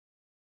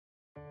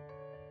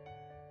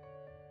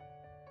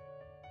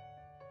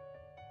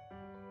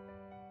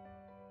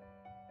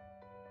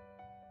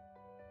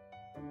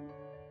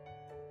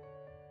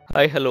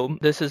Hi, hello,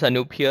 this is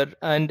Anup here,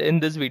 and in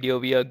this video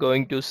we are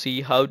going to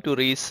see how to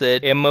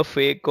reset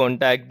MFA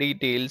contact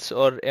details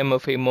or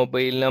MFA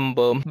mobile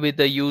number with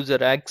the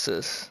user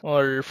access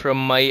or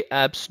from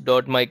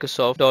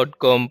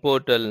myapps.microsoft.com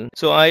portal.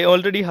 So I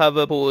already have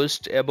a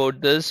post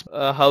about this,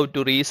 how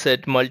to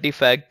reset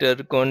multi-factor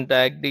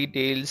contact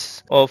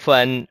details of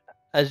an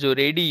Azure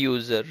AD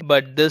user,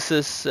 but this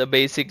is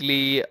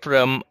basically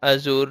from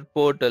Azure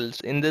portals.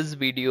 In this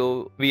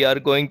video we are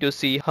going to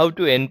see how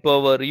to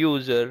empower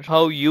user,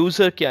 how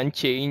user can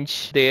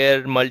change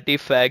their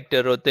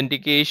multi-factor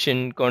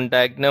authentication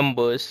contact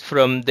numbers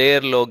from their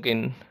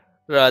login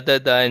rather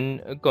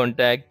than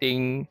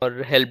contacting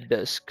or help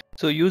desk.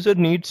 So user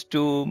needs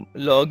to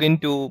log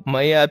into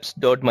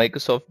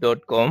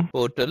myapps.microsoft.com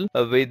portal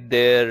with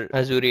their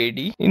Azure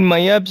AD. In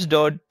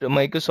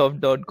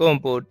myapps.microsoft.com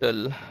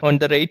portal, on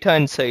the right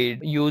hand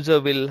side,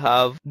 user will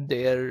have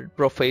their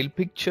profile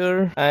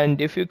picture, and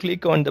if you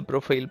click on the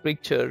profile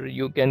picture,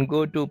 you can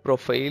go to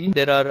profile.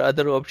 There are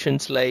other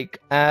options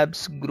like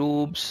apps,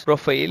 groups,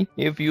 profile.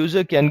 If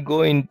user can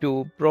go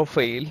into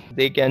profile,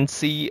 they can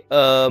see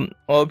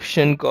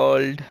option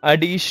called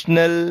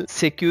additional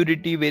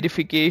security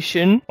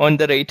verification on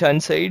the right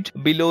hand side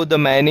below the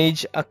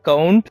manage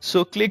account.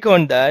 So click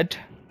on that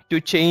to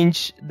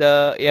change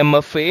the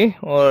MFA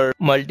or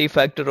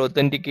multi-factor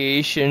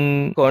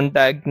authentication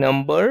contact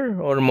number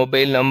or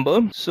mobile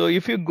number. So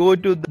if you go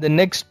to the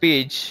next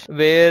page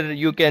where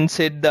you can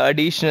set the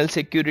additional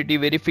security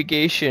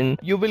verification,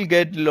 you will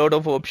get a lot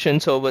of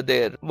options over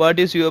there. What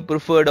is your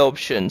preferred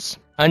options?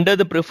 Under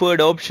the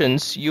preferred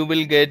options, you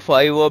will get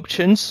 5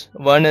 options.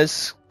 One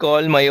is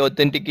called my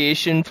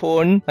authentication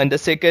phone, and the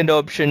second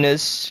option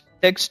is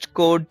text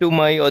code to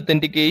my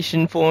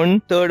authentication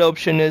phone. Third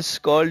option is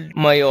called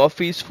my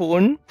office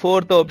phone.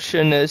 Fourth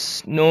option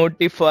is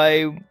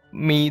notify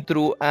me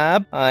through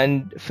app,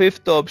 and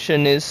fifth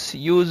option is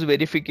use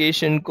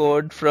verification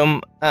code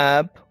from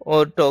app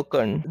or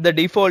token. The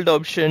default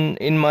option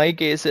in my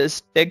case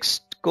is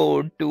text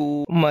code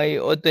to my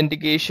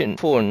authentication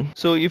phone.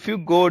 So if you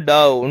go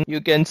down,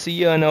 you can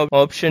see an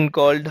option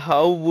called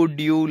how would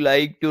you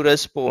like to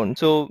respond.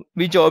 So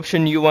which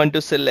option you want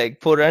to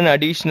select for an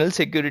additional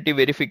security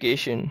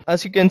verification.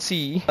 As you can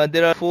see,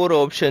 there are 4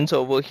 options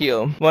over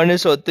here. One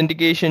is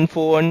authentication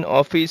phone,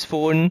 office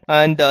phone,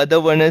 and the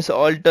other one is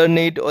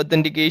alternate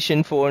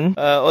authentication phone.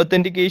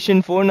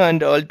 Authentication phone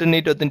and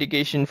alternate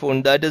authentication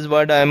phone, that is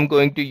what I am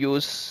going to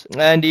use.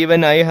 And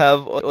even I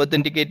have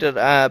authenticator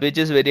app, which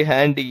is very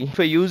handy. If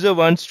a user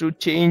wants to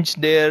change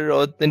their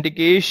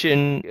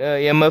authentication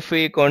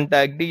MFA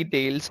contact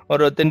details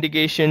or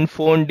authentication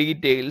phone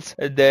details,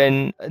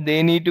 then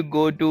they need to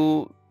go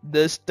to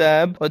this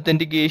tab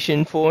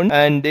authentication phone,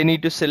 and they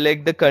need to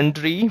select the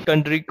country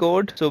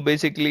code. So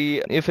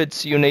basically if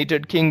it's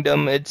United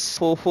Kingdom, it's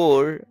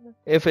 44.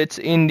 If it's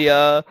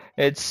India,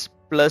 it's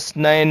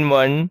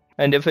 +91,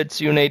 and if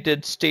it's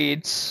United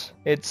States,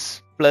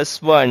 it's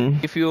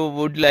 +1. If you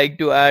would like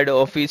to add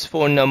office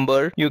phone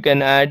number, you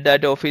can add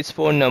that office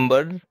phone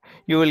number.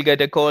 You will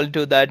get a call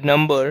to that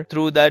number.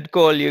 Through that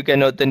call you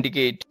can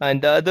authenticate. And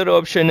the other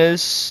option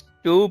is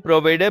to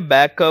provide a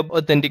backup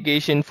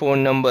authentication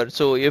phone number.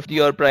 So if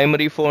your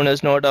primary phone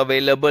is not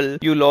available,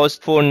 you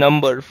lost phone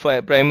number,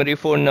 primary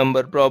phone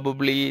number,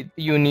 probably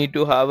you need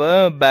to have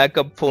a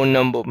backup phone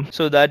number.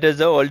 So that is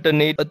the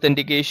alternate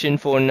authentication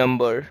phone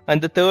number. And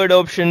the third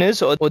option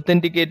is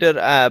authenticator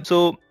app.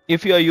 So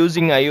if you are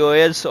using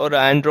iOS or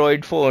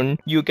Android phone,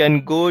 you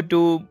can go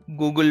to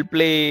Google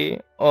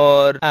Play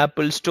or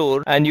Apple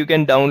Store and you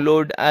can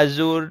download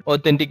Azure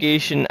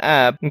Authentication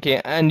app,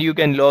 okay, and you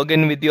can log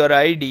in with your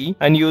ID,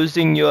 and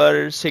using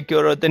your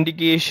secure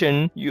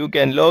authentication you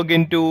can log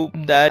into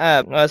that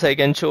app, as I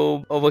can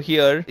show over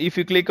here. If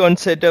you click on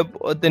setup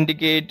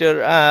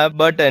authenticator app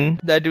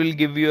button, that will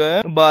give you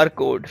a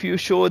barcode. If you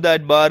show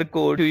that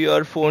barcode to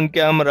your phone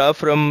camera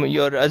from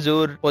your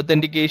Azure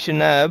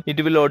Authentication app,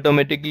 it will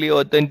automatically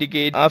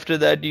authenticate. After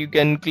that you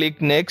can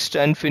click next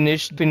and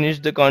finish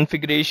the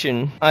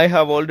configuration. I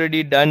have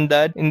already done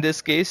that in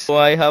this case. So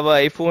I have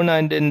an iPhone,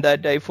 and in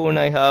that iPhone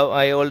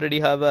I already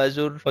have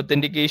Azure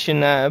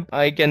Authentication app.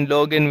 I can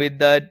log in with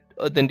that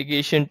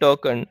authentication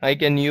token. I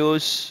can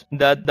use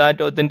that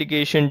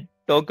authentication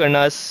token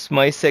as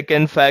my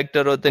second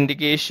factor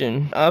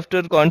authentication.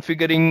 After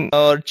configuring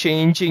or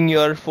changing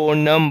your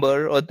phone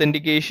number,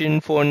 authentication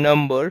phone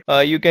number,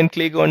 you can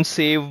click on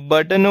save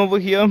button over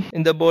here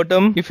in the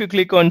bottom. If you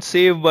click on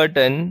save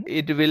button,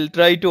 it will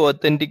try to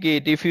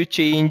authenticate. If you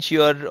change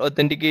your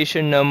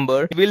authentication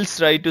number, it will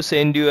try to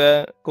send you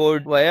a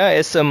code via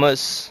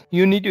SMS.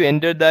 You need to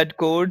enter that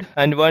code,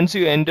 and once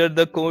you enter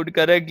the code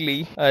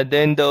correctly,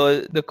 then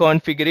the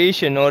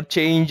configuration or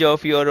change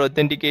of your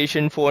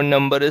authentication phone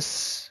number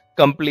is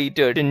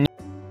completed.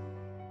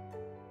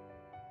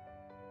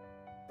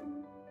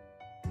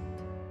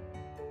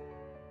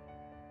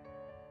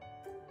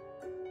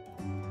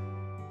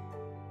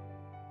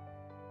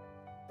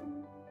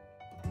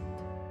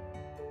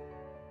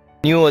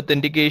 New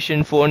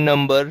authentication phone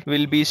number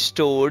will be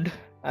stored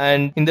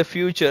and in the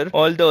future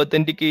all the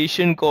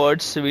authentication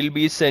codes will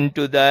be sent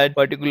to that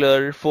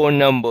particular phone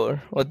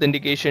number,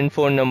 authentication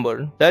phone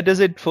number. That is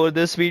it for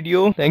this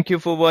video. Thank you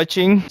for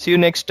watching. See you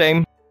next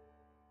time.